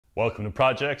Welcome to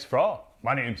Projects for All.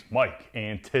 My name's Mike,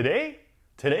 and today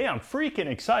I'm freaking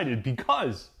excited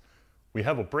because we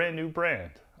have a brand new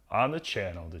brand on the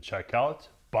channel to check out,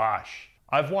 Bosch.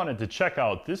 I've wanted to check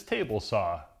out this table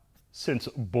saw since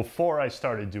before I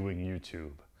started doing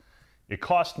YouTube. It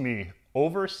cost me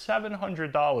over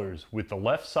 $700 with the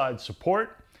left side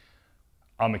support.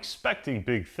 I'm expecting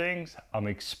big things. I'm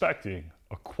expecting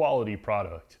a quality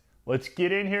product. Let's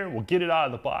get in here, we'll get it out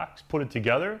of the box, put it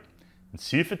together, and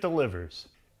see if it delivers.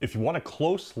 If you want a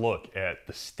close look at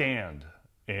the stand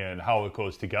and how it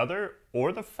goes together,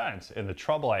 or the fence and the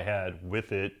trouble I had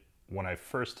with it when I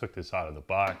first took this out of the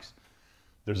box,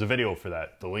 there's a video for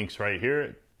that. The link's right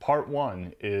here. Part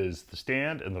 1 is the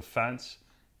stand and the fence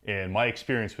and my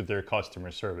experience with their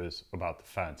customer service about the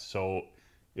fence. So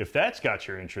if that's got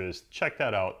your interest, check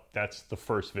that out. That's the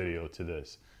first video to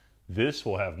this. This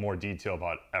will have more detail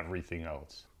about everything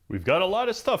else. We've got a lot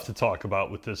of stuff to talk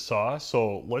about with this saw,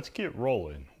 so let's get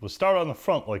rolling. We'll start on the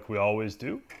front like we always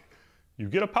do. You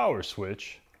get a power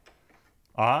switch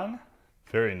on,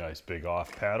 very nice big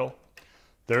off paddle.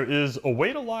 There is a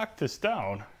way to lock this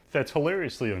down that's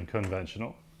hilariously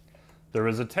unconventional. There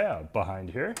is a tab behind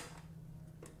here.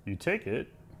 You take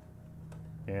it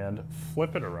and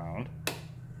flip it around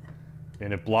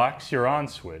and it blocks your on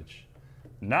switch.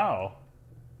 Now,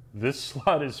 this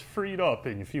slot is freed up,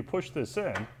 and if you push this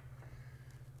in,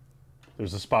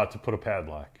 there's a spot to put a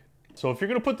padlock. So if you're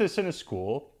gonna put this in a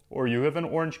school, or you have an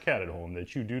orange cat at home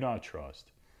that you do not trust,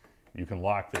 you can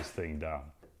lock this thing down.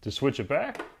 To switch it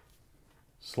back,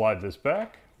 slide this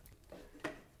back,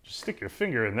 just stick your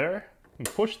finger in there, and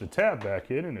push the tab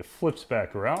back in, and it flips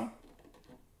back around.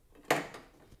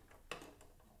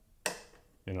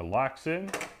 And it locks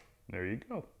in, there you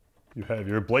go. You have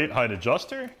your blade height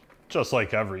adjuster. Just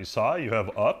like every saw, you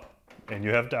have up and you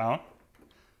have down.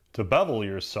 To bevel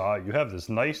your saw, you have this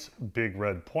nice big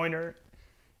red pointer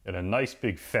and a nice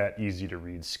big fat easy to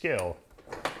read scale.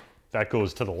 That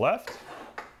goes to the left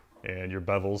and your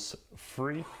bevel's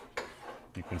free.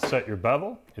 You can set your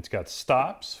bevel. It's got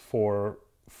stops for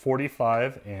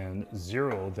 45 and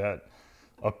 0 that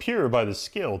appear by the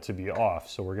scale to be off.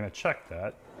 So we're gonna check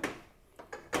that.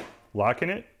 Locking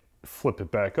it, flip it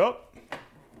back up.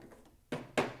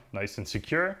 Nice and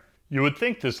secure. You would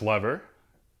think this lever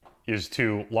is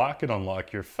to lock and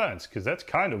unlock your fence, because that's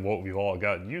kind of what we've all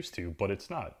gotten used to, but it's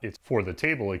not. It's for the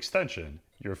table extension.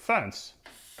 Your fence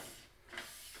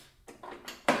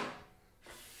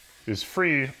is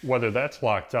free whether that's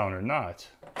locked down or not.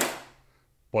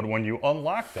 But when you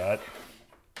unlock that,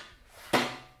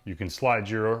 you can slide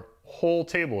your whole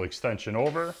table extension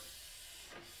over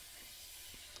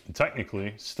and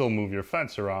technically still move your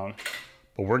fence around.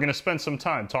 But we're gonna spend some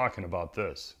time talking about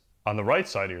this. On the right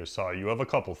side of your saw, you have a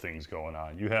couple things going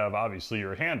on. You have obviously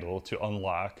your handle to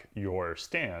unlock your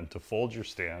stand, to fold your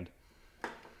stand.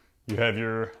 You have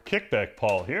your kickback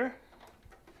pawl here,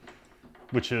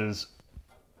 which is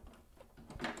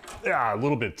a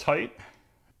little bit tight.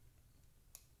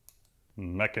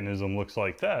 Mechanism looks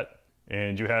like that.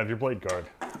 And you have your blade guard.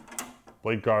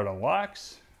 Blade guard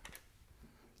unlocks.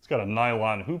 It's got a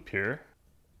nylon hoop here.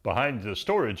 Behind the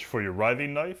storage for your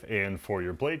riving knife and for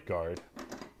your blade guard,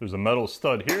 there's a metal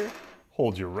stud here,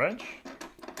 holds your wrench,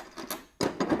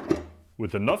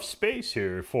 with enough space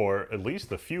here for at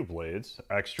least a few blades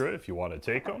extra if you want to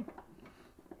take them.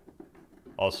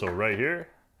 Also right here,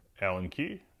 Allen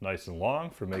key, nice and long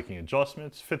for making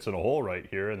adjustments, fits in a hole right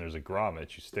here, and there's a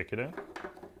grommet you stick it in.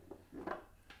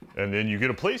 And then you get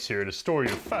a place here to store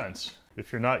your fence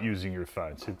if you're not using your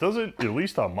fence. It doesn't, at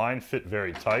least on mine, fit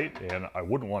very tight, and I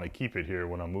wouldn't want to keep it here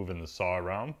when I'm moving the saw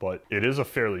around, but it is a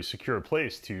fairly secure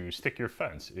place to stick your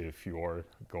fence if you're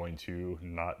going to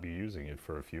not be using it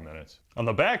for a few minutes. On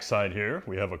the back side here,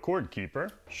 we have a cord keeper.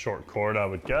 Short cord, I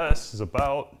would guess, is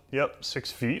about,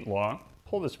 6 feet long.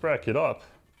 Pull this bracket up,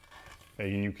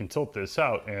 and you can tilt this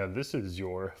out, and this is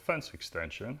your fence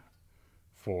extension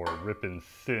for ripping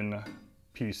thin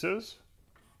pieces.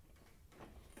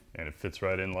 And it fits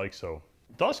right in like so.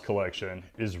 Dust collection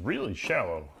is really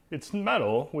shallow. It's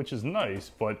metal, which is nice,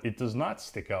 but it does not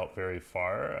stick out very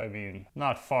far. I mean,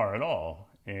 not far at all.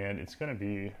 And it's gonna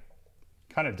be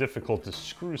kind of difficult to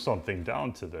screw something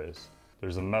down to this.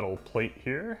 There's a metal plate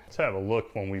here. Let's have a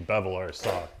look when we bevel our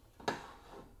saw.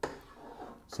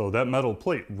 So that metal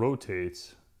plate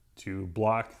rotates to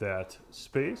block that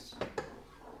space.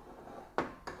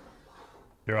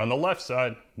 Here on the left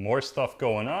side, more stuff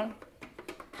going on.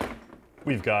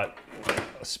 We've got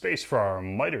a space for our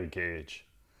miter gauge.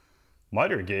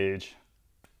 Miter gauge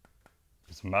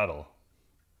is metal.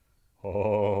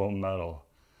 Oh, metal.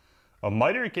 A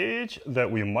miter gauge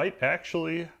that we might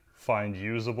actually find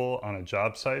usable on a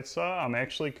job site saw, I'm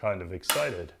actually kind of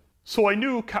excited. So I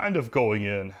knew kind of going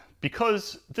in,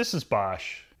 because this is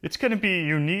Bosch, it's going to be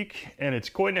unique and it's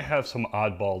going to have some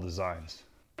oddball designs.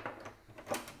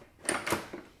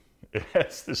 It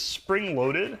has this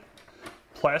spring-loaded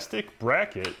plastic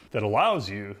bracket that allows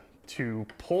you to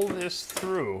pull this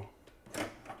through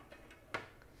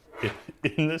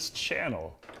in this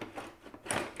channel.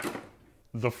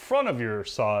 The front of your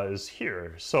saw is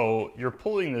here, so you're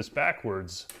pulling this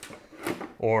backwards,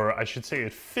 or I should say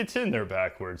it fits in there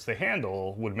backwards. The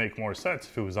handle would make more sense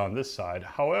if it was on this side.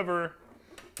 However,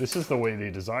 this is the way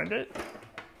they designed it.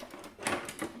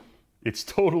 It's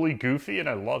totally goofy and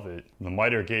I love it. The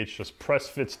miter gauge just press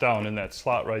fits down in that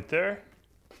slot right there.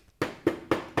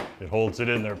 It holds it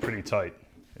in there pretty tight.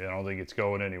 I don't think it's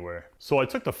going anywhere. So I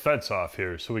took the fence off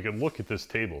here so we can look at this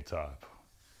tabletop,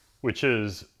 which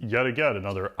is yet again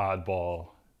another oddball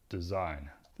design.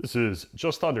 This is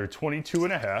just under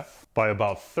 22.5 by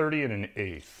about 30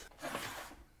 1/8.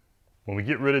 When we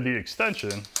get rid of the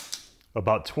extension,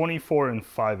 about 24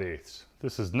 5/8.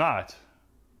 This is not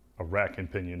a rack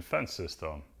and pinion fence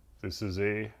system. This is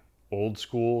a old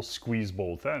school squeeze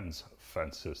both ends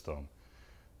fence system.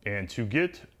 And to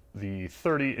get the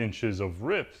 30 inches of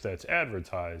rip that's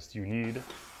advertised, you need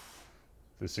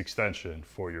this extension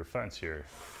for your fence here.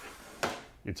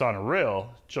 It's on a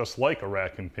rail, just like a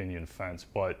rack and pinion fence,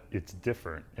 but it's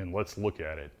different, and let's look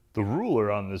at it. The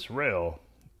ruler on this rail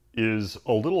is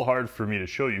a little hard for me to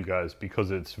show you guys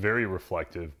because it's very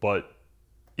reflective, but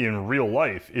in real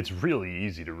life, it's really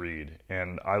easy to read,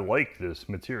 and I like this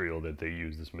material that they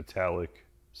use, this metallic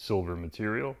silver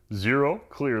material. 0,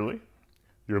 clearly.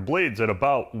 Your blade's at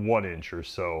about 1 inch or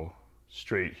so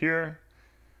straight here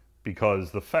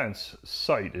because the fence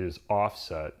sight is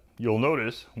offset. You'll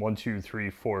notice 1, 2, 3,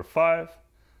 4, 5,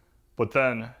 but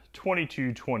then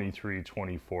 22, 23,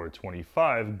 24,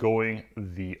 25 going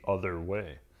the other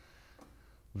way.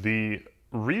 The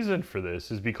reason for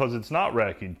this is because it's not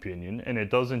rack and pinion and it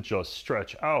doesn't just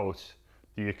stretch out.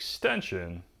 The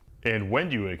extension, and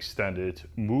when you extend it,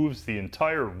 moves the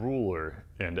entire ruler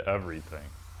and everything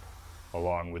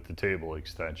along with the table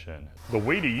extension. The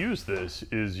way to use this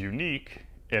is unique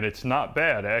and it's not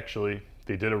bad actually.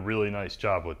 They did a really nice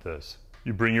job with this.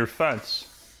 You bring your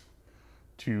fence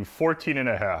to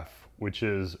 14.5, which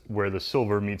is where the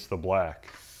silver meets the black.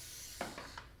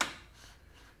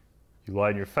 You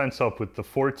line your fence up with the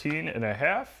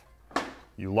 14.5,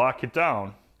 you lock it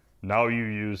down. Now you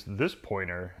use this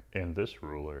pointer and this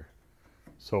ruler.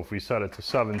 So if we set it to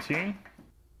 17,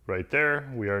 right there,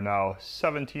 we are now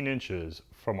 17 inches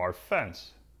from our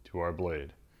fence to our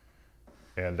blade.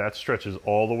 And that stretches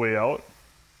all the way out.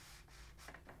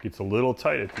 Gets a little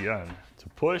tight at the end to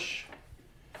push,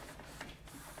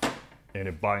 and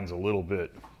it binds a little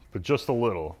bit, but just a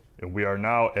little. And we are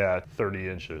now at 30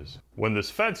 inches. When this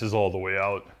fence is all the way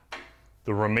out,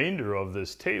 the remainder of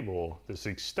this table, this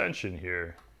extension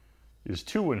here, is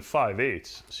 2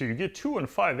 5/8. So you get 2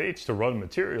 5/8 to run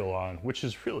material on, which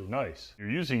is really nice.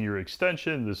 You're using your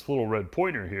extension. This little red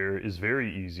pointer here is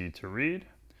very easy to read.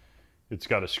 It's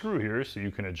got a screw here so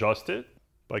you can adjust it.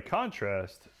 By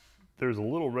contrast, there's a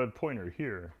little red pointer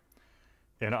here.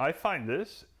 And I find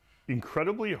this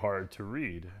incredibly hard to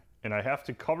read. And I have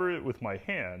to cover it with my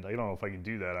hand. I don't know if I can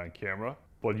do that on camera,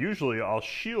 but usually I'll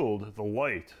shield the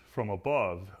light from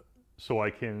above so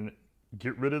I can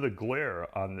get rid of the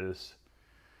glare on this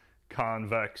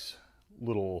convex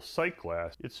little sight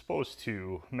glass. It's supposed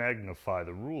to magnify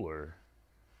the ruler,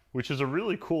 which is a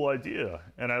really cool idea,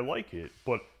 and I like it,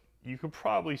 but you can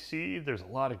probably see there's a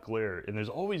lot of glare, and there's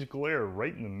always glare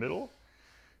right in the middle,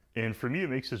 and for me it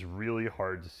makes this really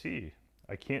hard to see.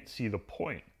 I can't see the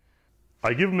point.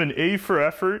 I give them an A for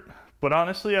effort, but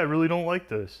honestly, I really don't like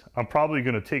this. I'm probably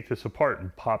gonna take this apart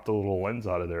and pop the little lens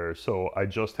out of there, so I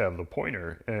just have the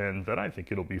pointer, and then I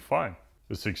think it'll be fine.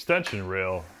 This extension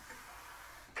rail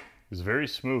is very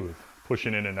smooth,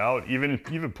 pushing in and out, even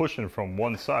pushing from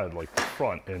one side, like the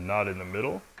front, and not in the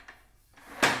middle.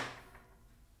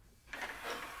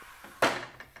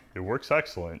 It works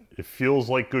excellent. It feels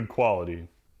like good quality.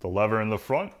 The lever in the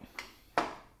front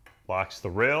locks the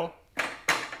rail.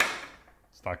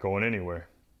 It's not going anywhere.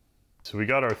 So we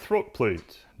got our throat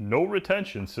plate. No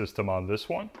retention system on this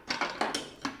one.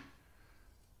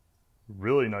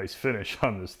 Really nice finish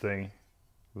on this thing.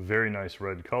 Very nice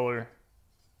red color.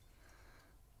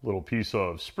 Little piece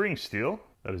of spring steel.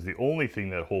 That is the only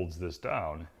thing that holds this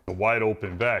down. A wide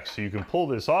open back, so you can pull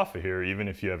this off of here even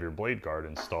if you have your blade guard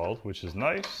installed, which is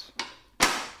nice.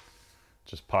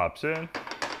 Just pops in.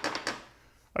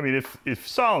 I mean, it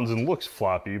sounds and looks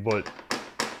floppy, but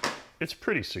it's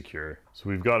pretty secure. So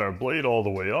we've got our blade all the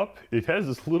way up. It has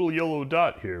this little yellow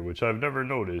dot here, which I've never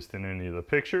noticed in any of the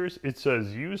pictures. It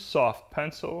says use soft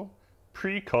pencil,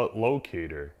 pre-cut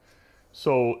locator.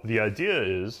 So the idea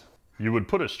is you would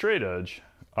put a straight edge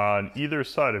on either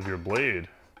side of your blade,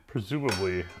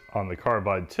 presumably on the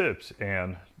carbide tips,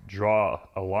 and draw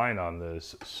a line on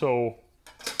this so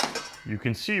you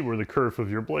can see where the kerf of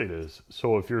your blade is.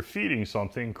 So if you're feeding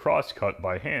something cross-cut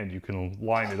by hand, you can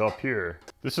line it up here.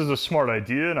 This is a smart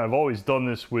idea, and I've always done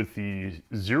this with the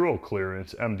zero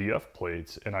clearance MDF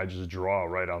plates, and I just draw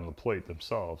right on the plate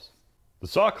themselves. The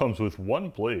saw comes with one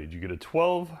blade. You get a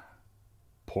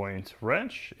 12-point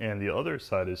wrench, and the other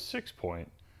side is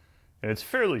 6-point. And it's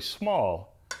fairly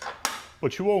small,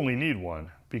 but you only need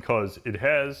one because it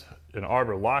has an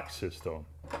Arbor lock system.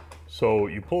 So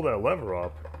you pull that lever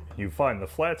up, you find the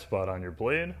flat spot on your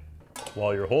blade.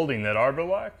 While you're holding that Arbor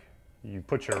lock, you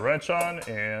put your wrench on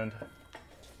and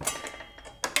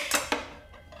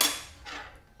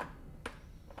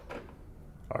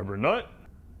Arbor nut,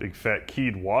 big fat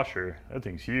keyed washer. That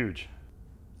thing's huge.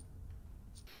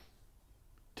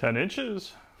 10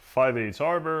 inches, 5/8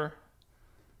 Arbor,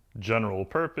 general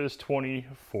purpose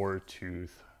 24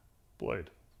 tooth blade.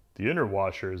 The inner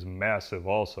washer is massive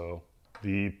also.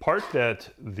 The part that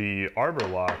the Arbor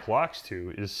lock locks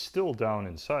to is still down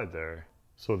inside there.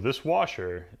 So this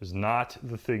washer is not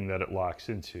the thing that it locks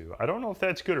into. I don't know if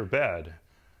that's good or bad.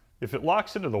 If it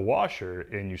locks into the washer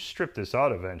and you strip this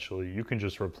out eventually, you can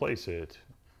just replace it.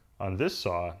 On this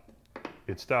saw,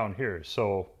 it's down here.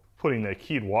 So putting that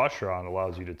keyed washer on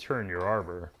allows you to turn your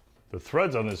Arbor. The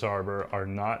threads on this Arbor are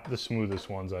not the smoothest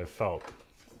ones I've felt.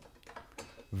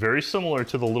 Very similar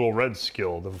to the little red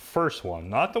skill, the first one.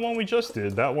 Not the one we just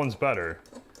did, that one's better.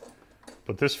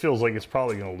 But this feels like it's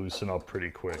probably gonna loosen up pretty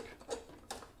quick.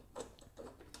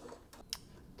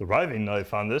 The riving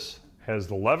knife on this has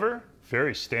the lever,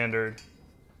 very standard.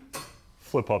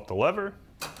 Flip up the lever.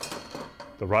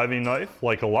 The riving knife,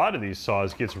 like a lot of these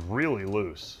saws, gets really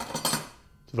loose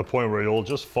to the point where it'll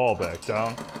just fall back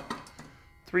down.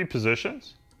 3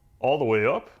 positions, all the way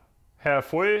up,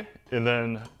 halfway, and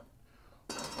then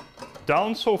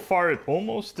down so far it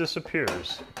almost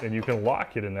disappears, and you can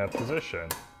lock it in that position.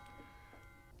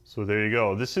 So there you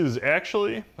go. This is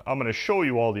actually, I'm going to show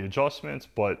you all the adjustments,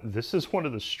 but this is one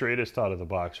of the straightest out of the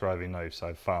box riving knives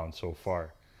I've found so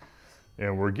far.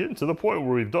 And we're getting to the point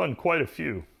where we've done quite a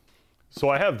few. So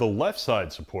I have the left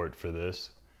side support for this,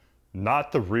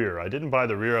 not the rear. I didn't buy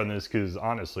the rear on this because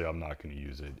honestly I'm not going to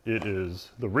use it.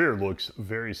 The rear looks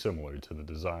very similar to the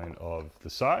design of the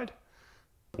side.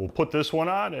 We'll put this one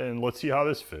on and let's see how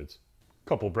this fits.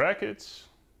 Couple brackets,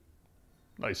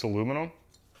 nice aluminum,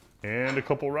 and a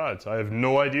couple rods. I have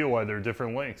no idea why they're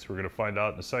different lengths. We're gonna find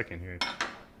out in a second here.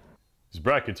 These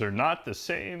brackets are not the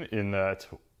same in that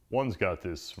one's got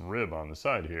this rib on the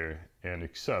side here and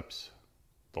accepts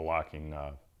the locking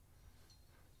knob.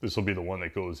 This will be the one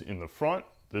that goes in the front.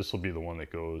 This will be the one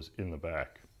that goes in the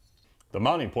back. The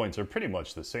mounting points are pretty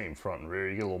much the same front and rear.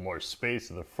 You get a little more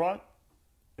space in the front.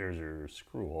 There's your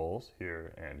screw holes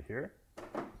here and here.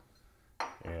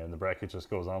 And the bracket just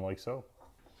goes on like so.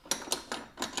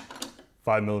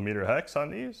 5mm hex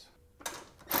on these.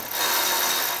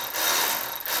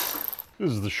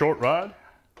 This is the short rod.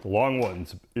 The long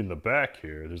one's in the back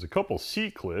here. There's a couple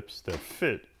C-clips that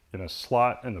fit in a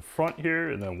slot in the front here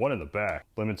and then one in the back.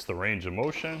 Limits the range of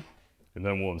motion. And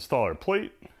then we'll install our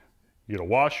plate. You get a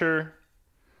washer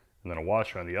and then a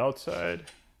washer on the outside.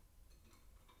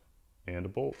 And a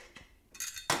bolt.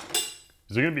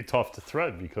 These are going to be tough to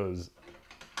thread because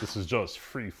this is just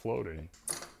free floating.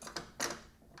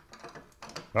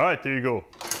 All right, there you go.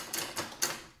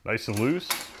 Nice and loose.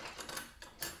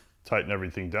 Tighten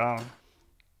everything down.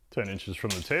 10 inches from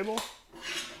the table.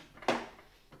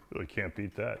 Really can't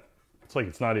beat that. It's like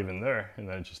it's not even there. And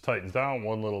then it just tightens down,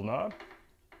 one little knob.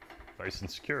 Nice and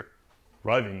secure.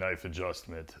 Riving knife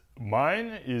adjustment.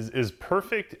 Mine is as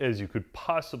perfect as you could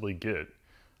possibly get.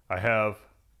 I have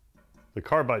the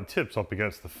carbide tips up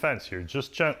against the fence here,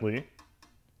 just gently.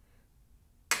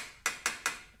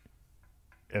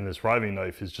 And this riving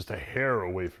knife is just a hair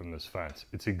away from this fence.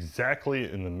 It's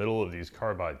exactly in the middle of these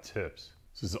carbide tips.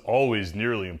 This is always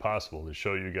nearly impossible to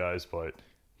show you guys, but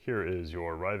here is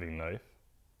your riving knife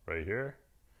right here.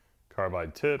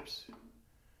 Carbide tips.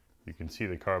 You can see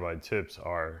the carbide tips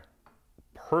are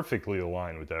perfectly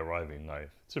aligned with that riving knife.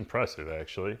 It's impressive,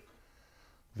 actually.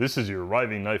 This is your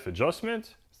riving knife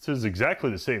adjustment. This is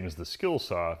exactly the same as the skill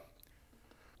saw.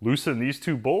 Loosen these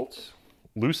 2 bolts,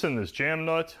 loosen this jam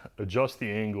nut, adjust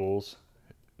the angles.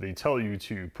 They tell you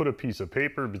to put a piece of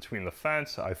paper between the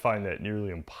fence. I find that nearly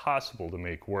impossible to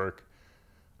make work.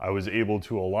 I was able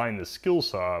to align the skill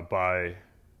saw by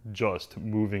just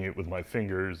moving it with my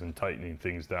fingers and tightening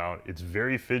things down. It's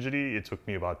very fidgety. It took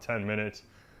me about 10 minutes.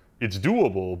 It's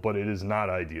doable, but it is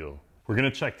not ideal. We're gonna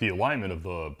check the alignment of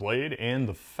the blade and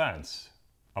the fence.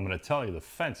 I'm gonna tell you the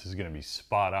fence is gonna be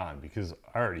spot on because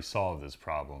I already solved this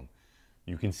problem.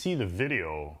 You can see the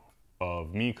video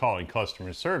of me calling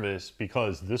customer service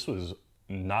because this was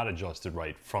not adjusted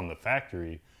right from the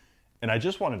factory. And I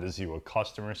just wanted to see what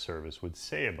customer service would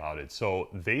say about it. So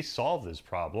they solved this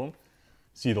problem.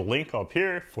 See the link up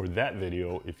here for that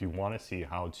video if you want to see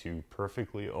how to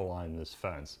perfectly align this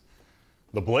fence.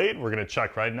 The blade, we're going to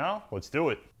check right now. Let's do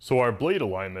it. So our blade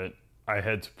alignment, I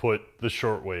had to put the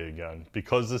short way again.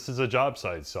 Because this is a job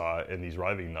site saw and these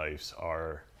riving knives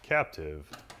are captive,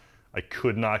 I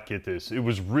could not get this. It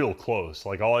was real close.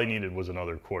 Like all I needed was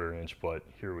another 1/4 inch, but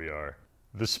here we are.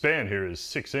 The span here is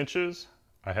 6 inches.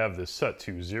 I have this set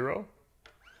to 0.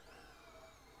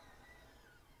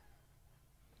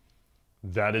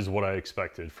 That is what I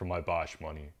expected from my Bosch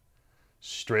money.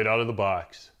 Straight out of the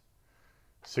box.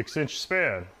 6-inch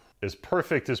span, as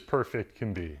perfect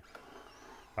can be.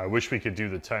 I wish we could do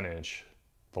the 10-inch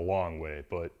the long way,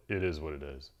 but it is what it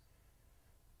is.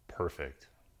 Perfect.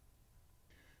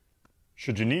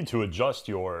 Should you need to adjust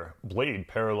your blade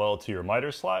parallel to your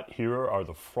miter slot, here are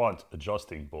the front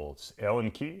adjusting bolts. Allen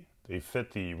key, they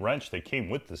fit the wrench that came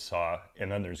with the saw,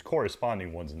 and then there's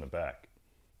corresponding ones in the back.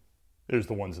 There's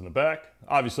the ones in the back.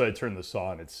 Obviously I turned the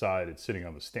saw on its side, it's sitting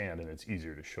on the stand, and it's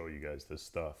easier to show you guys this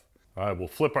stuff. All right, we'll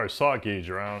flip our saw gauge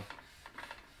around.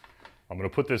 I'm gonna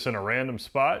put this in a random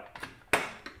spot,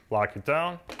 lock it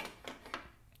down,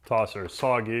 toss our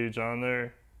saw gauge on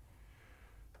there,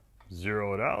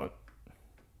 zero it out.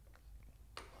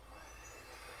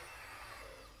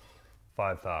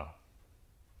 5 thou.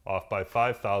 Off by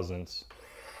 5 thousandths.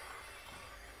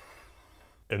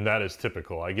 And that is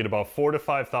typical. I get about 4 to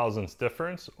 5 thousandths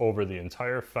difference over the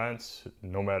entire fence,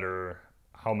 no matter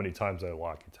how many times I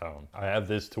lock it down. I have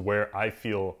this to where I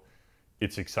feel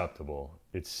it's acceptable.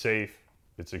 It's safe,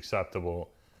 it's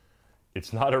acceptable.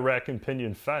 It's not a rack and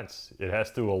pinion fence. It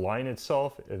has to align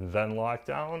itself and then lock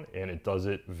down, and it does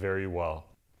it very well.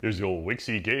 There's the old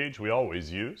Wixie gauge we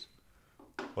always use.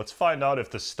 Let's find out if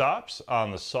the stops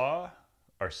on the saw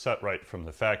are set right from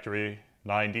the factory.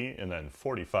 90 and then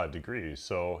 45 degrees,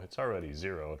 so it's already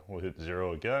zeroed. We'll hit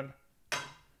 0 again.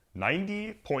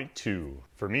 90.2.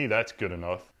 For me, that's good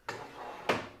enough.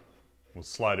 We'll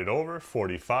slide it over,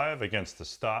 45 against the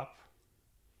stop,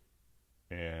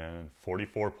 and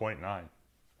 44.9.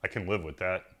 I can live with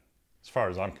that. As far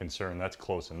as I'm concerned, that's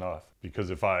close enough. Because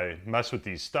if I mess with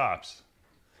these stops,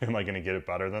 am I gonna get it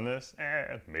better than this?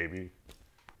 Maybe.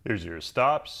 Here's your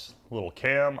stops, little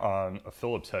cam on a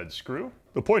Phillips head screw.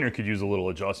 The pointer could use a little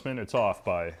adjustment. It's off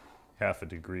by 1/2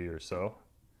 degree or so,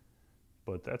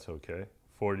 but that's okay.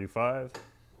 45,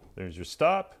 there's your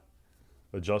stop.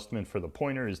 Adjustment for the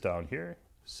pointer is down here.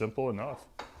 Simple enough.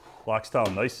 Locks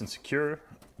down nice and secure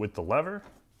with the lever.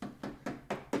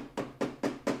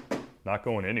 Not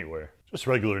going anywhere. Just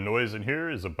regular noise in here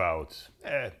is about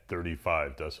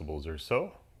 35 decibels or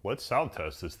so. Let's sound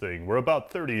test this thing. We're about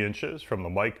 30 inches from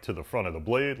the mic to the front of the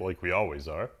blade, like we always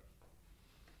are.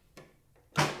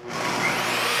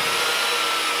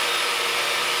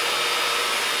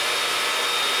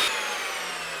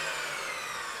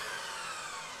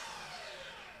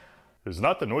 It's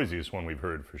not the noisiest one we've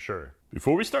heard for sure.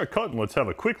 Before we start cutting, let's have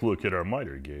a quick look at our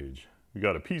miter gauge. We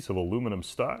got a piece of aluminum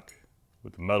stock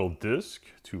with a metal disc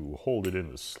to hold it in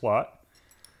the slot.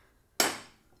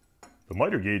 The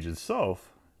miter gauge itself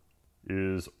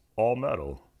is all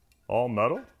metal. All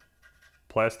metal.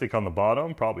 Plastic on the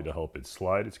bottom, probably to help it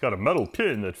slide. It's got a metal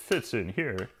pin that fits in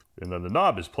here, and then the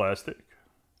knob is plastic.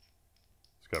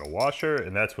 It's got a washer,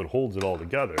 and that's what holds it all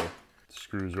together. It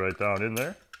screws right down in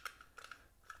there.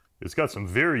 It's got some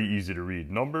very easy to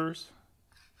read numbers.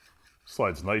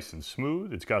 Slides nice and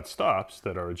smooth. It's got stops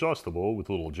that are adjustable with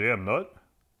a little jam nut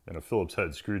and a Phillips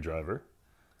head screwdriver.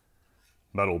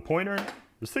 Metal pointer.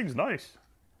 This thing's nice.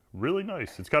 Really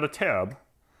nice. It's got a tab.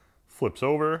 Flips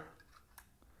over.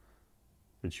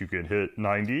 That you can hit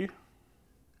 90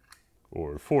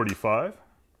 or 45.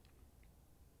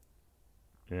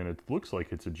 And it looks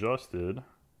like it's adjusted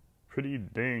pretty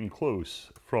dang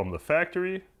close from the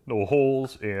factory. No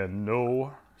holes and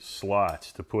no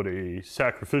slots to put a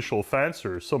sacrificial fence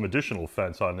or some additional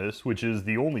fence on this, which is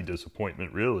the only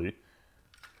disappointment really.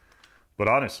 But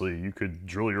honestly, you could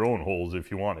drill your own holes if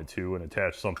you wanted to and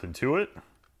attach something to it.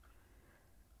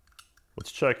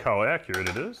 Let's check how accurate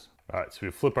it is. All right, so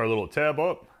we flip our little tab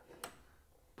up,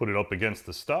 put it up against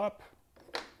the stop,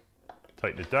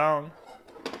 tighten it down,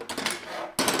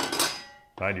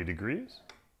 90 degrees.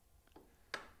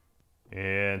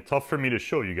 And tough for me to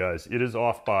show you guys. It is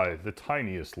off by the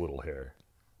tiniest little hair.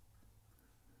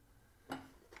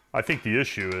 I think the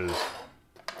issue is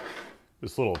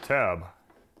this little tab.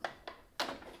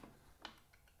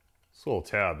 This little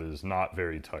tab is not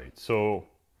very tight. So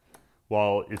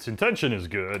while its intention is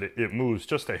good, it moves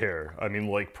just a hair. I mean,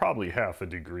 like probably half a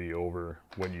degree over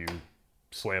when you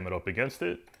slam it up against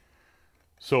it.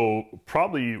 So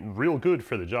probably real good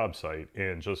for the job site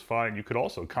and just fine. You could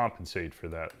also compensate for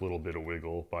that little bit of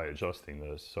wiggle by adjusting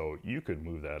this. So you could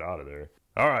move that out of there.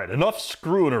 All right, enough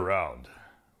screwing around.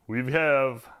 We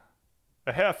have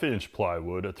a 1/2 inch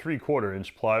plywood, a 3/4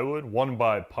 inch plywood, 1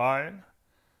 by pine,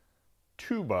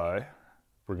 2 by,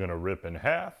 we're gonna rip in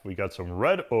half. We got some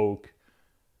red oak.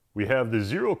 We have the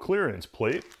 0 clearance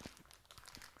plate.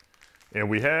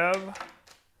 And we have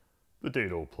the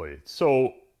dado plate.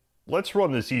 So let's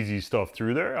run this easy stuff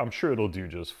through there. I'm sure it'll do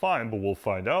just fine, but we'll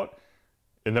find out.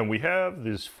 And then we have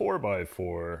this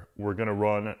 4x4. We're gonna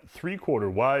run 3/4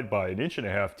 wide by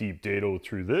 1.5 inch deep dado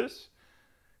through this.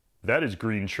 That is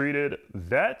green treated.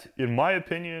 That, in my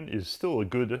opinion, is still a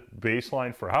good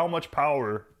baseline for how much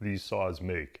power these saws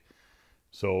make.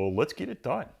 So let's get it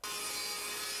done.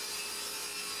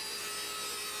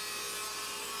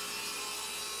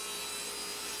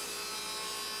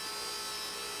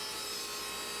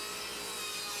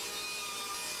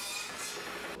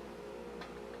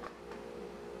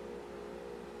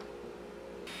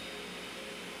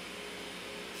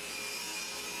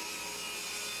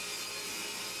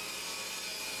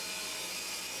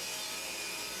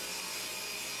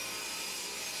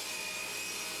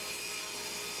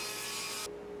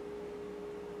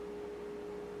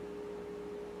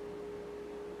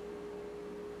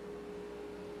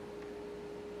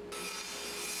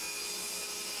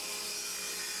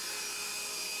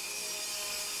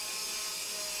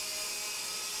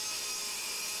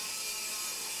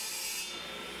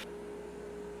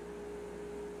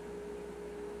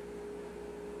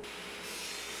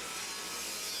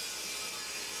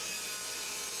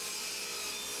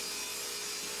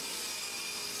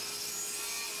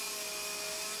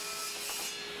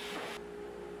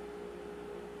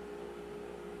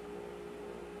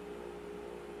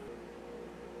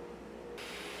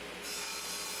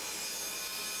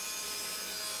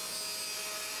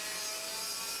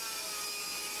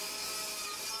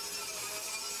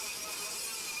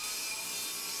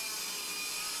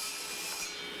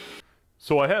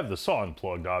 So I have the saw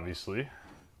unplugged, obviously.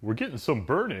 We're getting some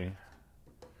burning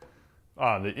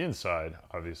on the inside,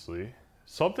 obviously.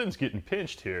 Something's getting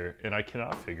pinched here, and I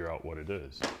cannot figure out what it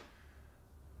is.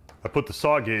 I put the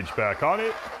saw gauge back on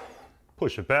it,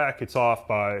 push it back. It's off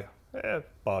by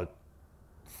about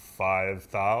 5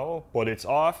 thou, but it's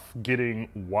off getting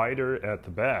wider at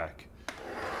the back.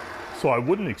 So I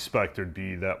wouldn't expect there'd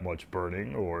be that much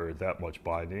burning or that much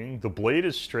binding. The blade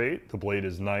is straight, the blade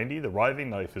is 90, the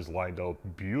riving knife is lined up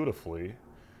beautifully.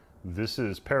 This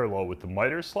is parallel with the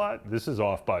miter slot. This is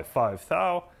off by 5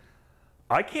 thou.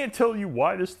 I can't tell you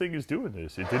why this thing is doing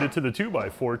this. It did it to the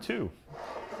 2x4 too.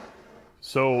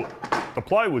 So the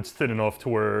plywood's thin enough to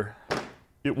where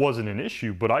it wasn't an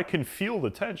issue, but I can feel the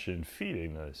tension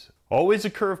feeding this. Always a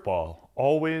curveball,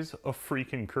 always a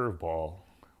freaking curveball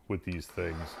with these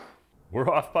things. We're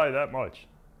off by that much.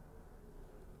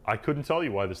 I couldn't tell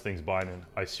you why this thing's binding.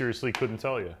 I seriously couldn't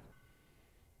tell you.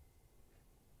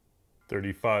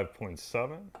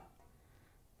 35.7.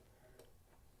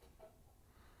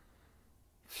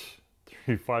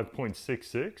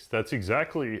 35.66. That's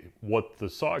exactly what the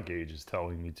saw gauge is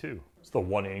telling me too. It's the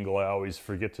one angle I always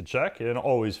forget to check and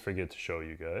always forget to show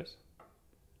you guys.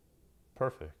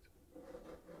 Perfect.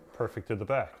 Perfect to the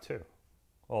back too.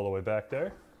 All the way back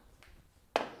there.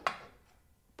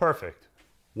 Perfect.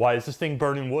 Why is this thing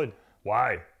burning wood?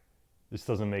 Why? This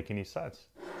doesn't make any sense.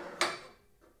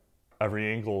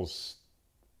 Every angle's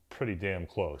pretty damn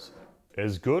close.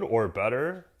 As good or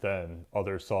better than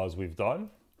other saws we've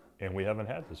done, and we haven't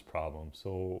had this problem.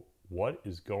 So what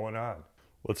is going on?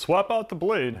 Let's swap out the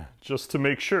blade just to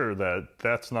make sure that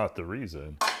that's not the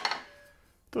reason.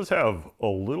 It does have a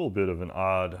little bit of an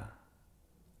odd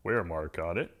wear mark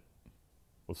on it.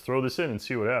 Let's throw this in and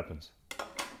see what happens.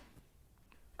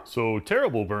 So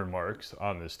terrible burn marks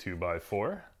on this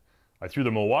 2x4. I threw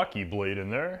the Milwaukee blade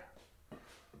in there.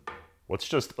 Let's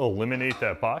just eliminate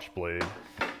that Bosch blade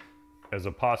as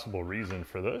a possible reason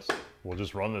for this. We'll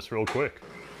just run this real quick.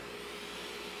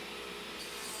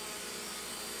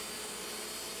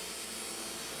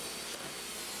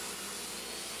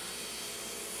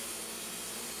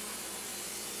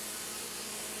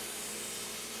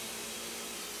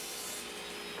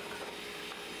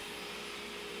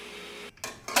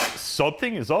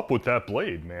 Something is up with that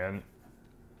blade, man.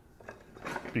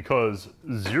 Because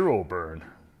zero burn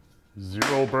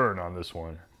on this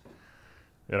one.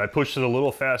 And I pushed it a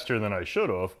little faster than I should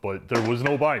have, but there was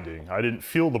no binding. I didn't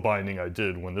feel the binding I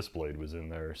did when this blade was in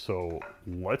there. So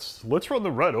let's run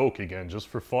the red oak again just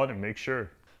for fun and make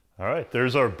sure. All right,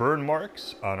 there's our burn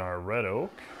marks on our red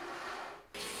oak.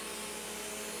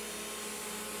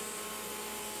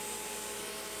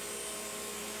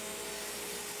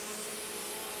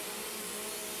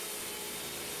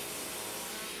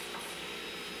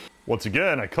 Once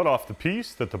again, I cut off the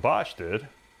piece that the Bosch did.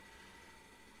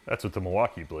 That's what the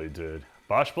Milwaukee blade did.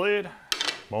 Bosch blade,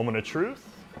 moment of truth,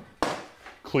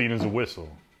 clean as a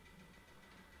whistle.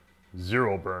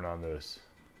 Zero burn on this.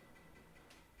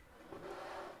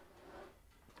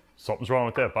 Something's wrong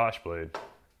with that Bosch blade.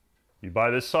 You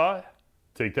buy this saw,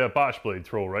 take that Bosch blade,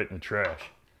 throw it right in the trash.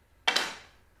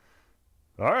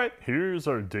 All right, here's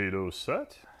our Dado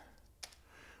set.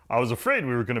 I was afraid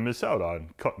we were going to miss out on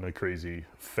cutting a crazy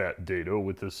fat dado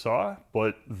with this saw,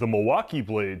 but the Milwaukee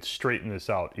blade straightened this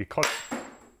out. It cuts,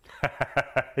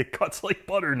 it cuts like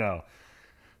butter now.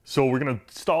 So we're going to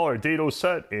install our dado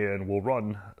set and we'll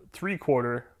run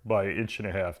 3/4 by 1.5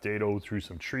 inch dado through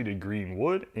some treated green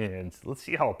wood, and let's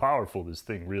see how powerful this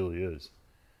thing really is.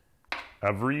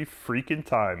 Every freaking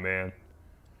time, man.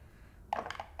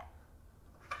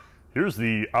 Here's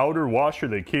the outer washer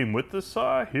that came with the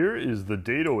saw. Here is the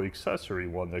dado accessory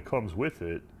one that comes with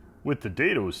it. With the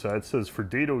dado set, it says for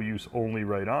dado use only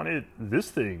right on it.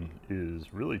 This thing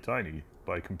is really tiny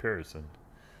by comparison.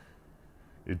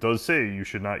 It does say you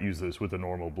should not use this with a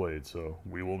normal blade, so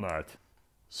we will not.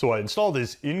 So I installed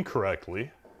this incorrectly,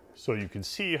 so you can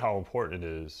see how important it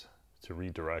is to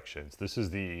read directions. This is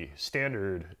the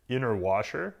standard inner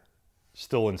washer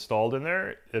still installed in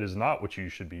there. It is not what you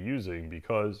should be using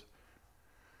because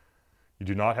you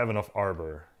do not have enough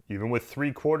arbor. Even with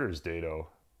 3/4 dado,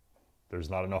 there's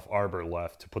not enough arbor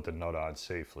left to put the nut on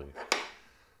safely.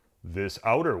 This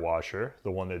outer washer,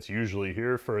 the one that's usually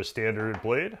here for a standard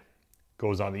blade,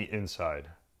 goes on the inside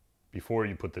before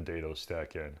you put the dado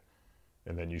stack in.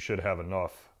 And then you should have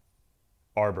enough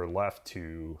arbor left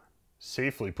to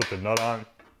safely put the nut on,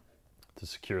 to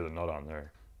secure the nut on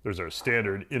there. There's our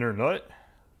standard inner nut,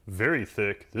 very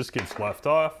thick. This gets left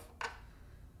off.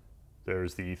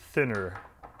 There's the thinner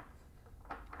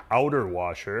outer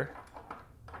washer,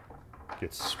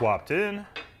 gets swapped in.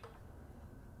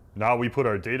 Now we put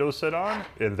our dado set on,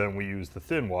 and then we use the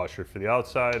thin washer for the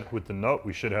outside. With the nut,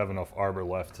 we should have enough arbor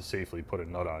left to safely put a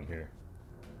nut on here.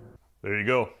 There you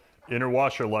go. Inner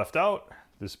washer left out.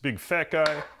 This big fat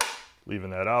guy,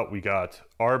 leaving that out. We got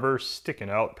arbor sticking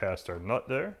out past our nut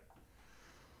there.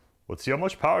 Let's see how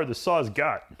much power this saw's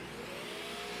got.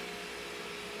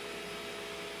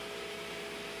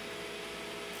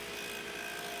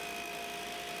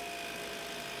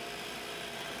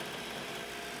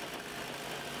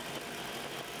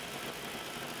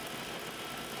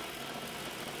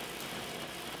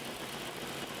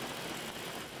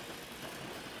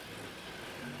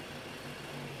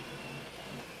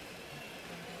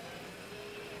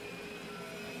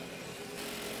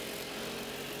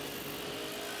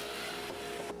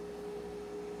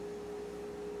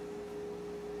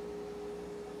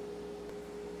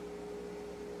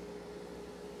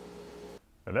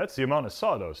 And that's the amount of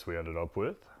sawdust we ended up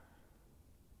with.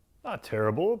 Not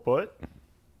terrible, but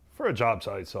for a job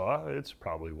site saw, it's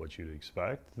probably what you'd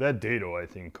expect. That dado, I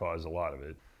think, caused a lot of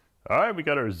it. All right, we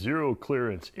got our zero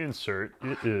clearance insert.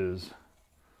 It is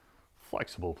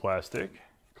flexible plastic.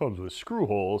 It comes with screw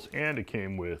holes, and it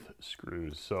came with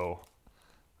screws. So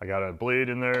I got a blade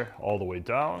in there all the way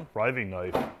down, riving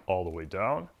knife all the way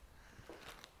down.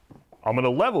 I'm going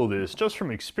to level this, just from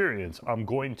experience, I'm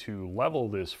going to level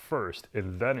this first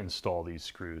and then install these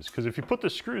screws. Because if you put the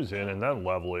screws in and then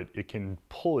level it, it can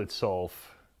pull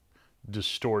itself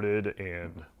distorted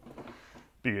and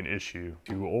be an issue.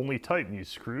 You only tighten these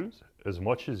screws as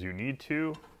much as you need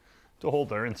to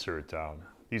hold our insert down.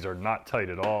 These are not tight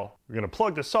at all. We're going to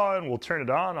plug the saw in, we'll turn it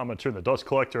on, I'm going to turn the dust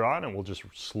collector on, and we'll just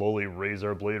slowly raise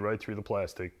our blade right through the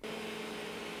plastic.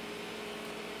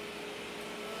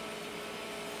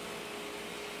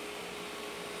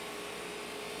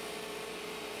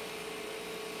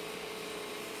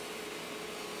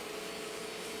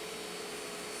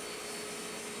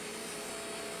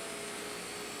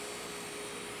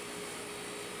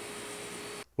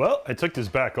 Well, I took this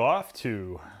back off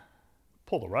to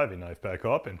pull the riving knife back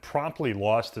up and promptly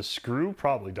lost a screw,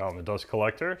 probably down the dust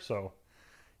collector. So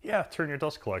yeah, turn your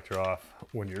dust collector off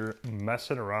when you're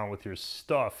messing around with your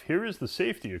stuff. Here is the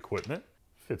safety equipment.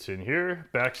 Fits in here,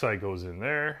 backside goes in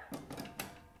there,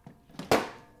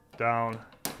 down,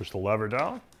 Push the lever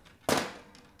down.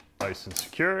 Nice and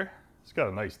secure. It's got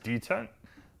a nice detent.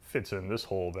 Fits in this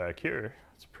hole back here.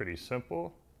 It's pretty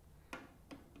simple.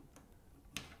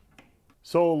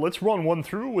 So let's run one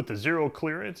through with the zero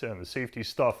clearance and the safety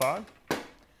stuff on.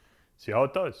 See how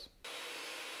it does.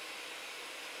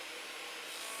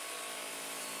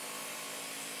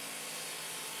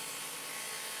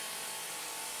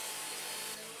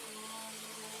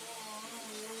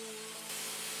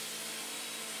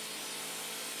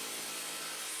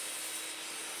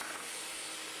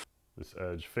 This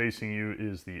edge facing you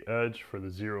is the edge for the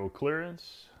zero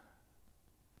clearance.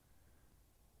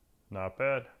 Not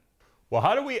bad. Well,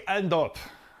 how do we end up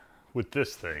with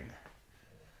this thing?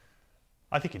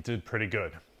 I think it did pretty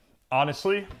good.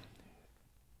 Honestly,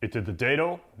 it did the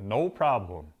dado, no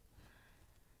problem.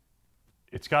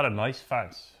 It's got a nice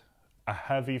fence, a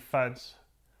heavy fence.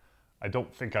 I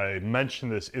don't think I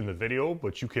mentioned this in the video,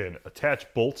 but you can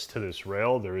attach bolts to this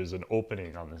rail. There is an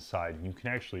opening on the side, and you can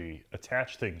actually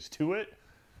attach things to it.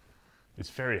 It's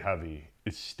very heavy,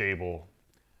 it's stable.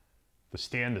 The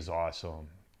stand is awesome.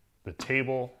 The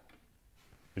table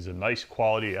is a nice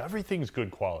quality. Everything's good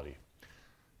quality.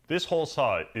 This whole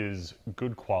saw is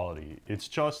good quality. It's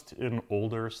just an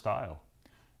older style.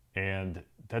 And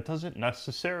that doesn't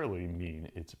necessarily mean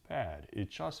it's bad. It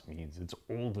just means it's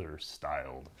older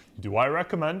styled. Do I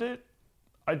recommend it?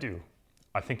 I do.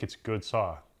 I think it's a good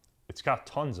saw. It's got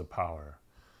tons of power.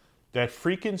 That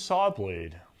freaking saw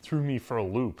blade threw me for a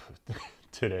loop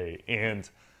today. And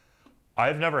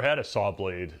I've never had a saw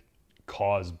blade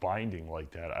cause binding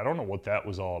like that. I don't know what that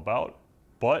was all about.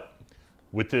 But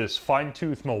with this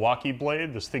fine-tooth Milwaukee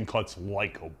blade, this thing cuts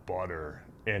like a butter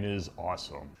and is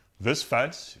awesome. This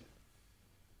fence,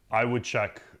 I would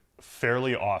check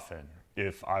fairly often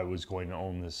if I was going to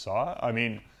own this saw. I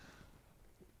mean,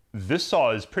 this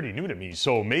saw is pretty new to me,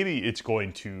 so maybe it's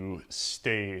going to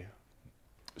stay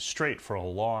straight for a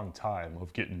long time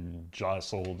of getting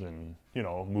jostled and, you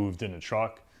know, moved in a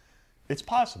truck. It's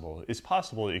possible. It's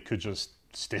possible it could just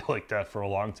stay like that for a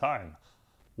long time.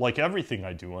 Like everything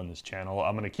I do on this channel,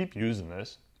 I'm going to keep using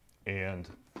this, and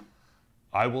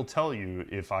I will tell you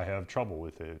if I have trouble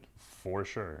with it, for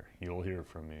sure. You'll hear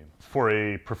from me. For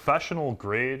a professional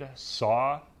grade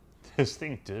saw, this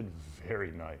thing did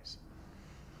very nice.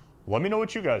 Let me know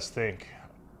what you guys think.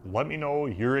 Let me know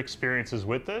your experiences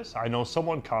with this. I know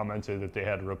someone commented that they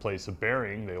had to replace a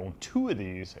bearing. They own 2 of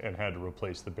these and had to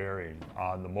replace the bearing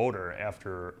on the motor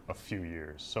after a few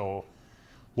years. So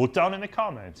look down in the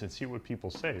comments and see what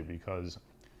people say, because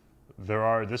there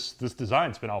are, this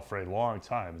design's been out for a long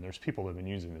time, and there's people that have been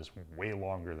using this way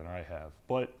longer than I have.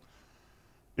 But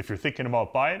if you're thinking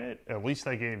about buying it, at least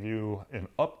I gave you an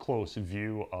up-close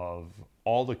view of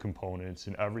all the components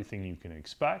and everything you can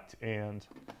expect, and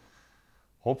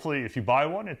hopefully if you buy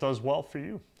one, it does well for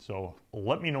you. So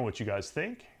let me know what you guys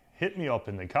think. Hit me up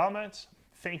in the comments.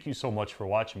 Thank you so much for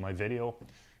watching my video.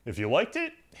 If you liked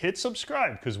it, hit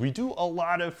subscribe, because we do a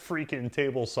lot of freaking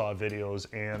table saw videos,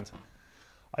 and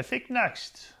I think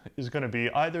next is going to be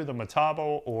either the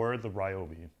Metabo or the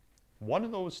Ryobi. One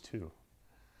of those two.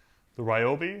 The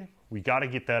Ryobi, we got to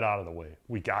get that out of the way.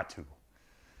 We got to.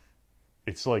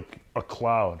 It's like a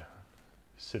cloud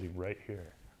sitting right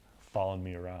here, following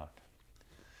me around.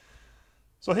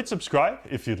 So hit subscribe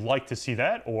if you'd like to see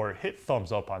that, or hit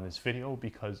thumbs up on this video,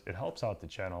 because it helps out the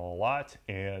channel a lot,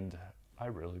 and I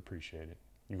really appreciate it.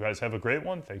 You guys have a great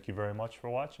one. Thank you very much for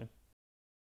watching.